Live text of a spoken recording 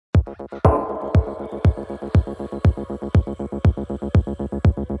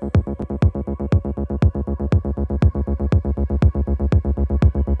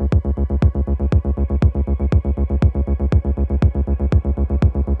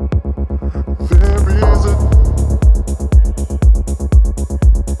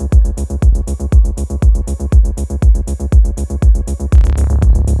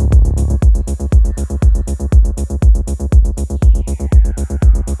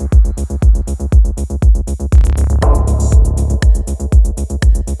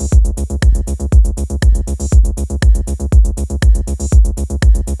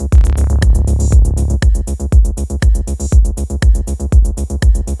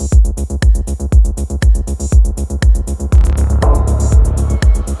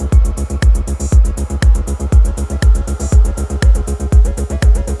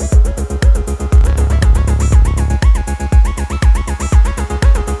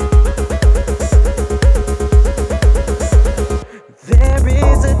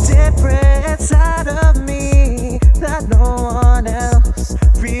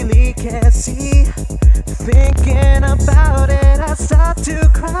See, thinking about it, I start to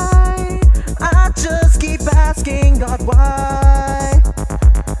cry. I just keep asking God why.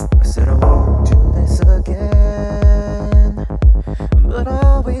 I said I won't do this again, but I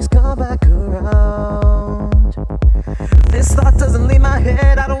always come back around. This thought doesn't leave my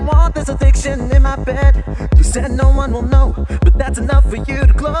head. I don't want this addiction in my bed. You said no one will know, but that's enough for you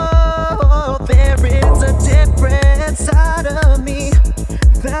to glow. There is a different side of me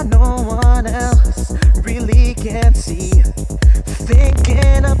that no one else really can see.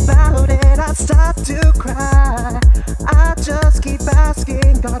 Thinking about it, I start to cry. I just keep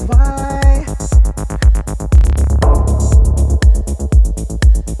asking God why.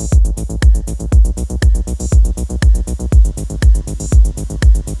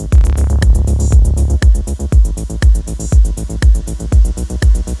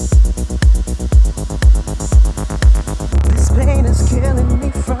 This pain is killing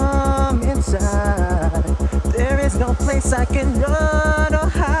me from inside. There is no place I can run or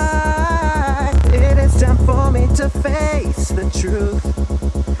hide. It is time for me to face the truth.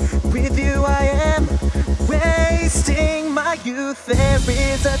 With you I am wasting my youth. There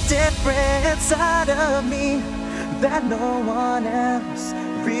is a different side of me that no one else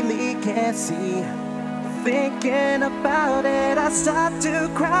really can see. Thinking about it, I start to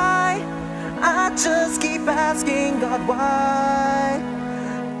cry. I just keep asking God why.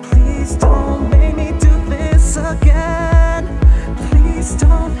 Please don't make me do this again. Please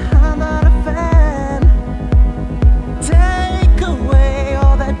don't.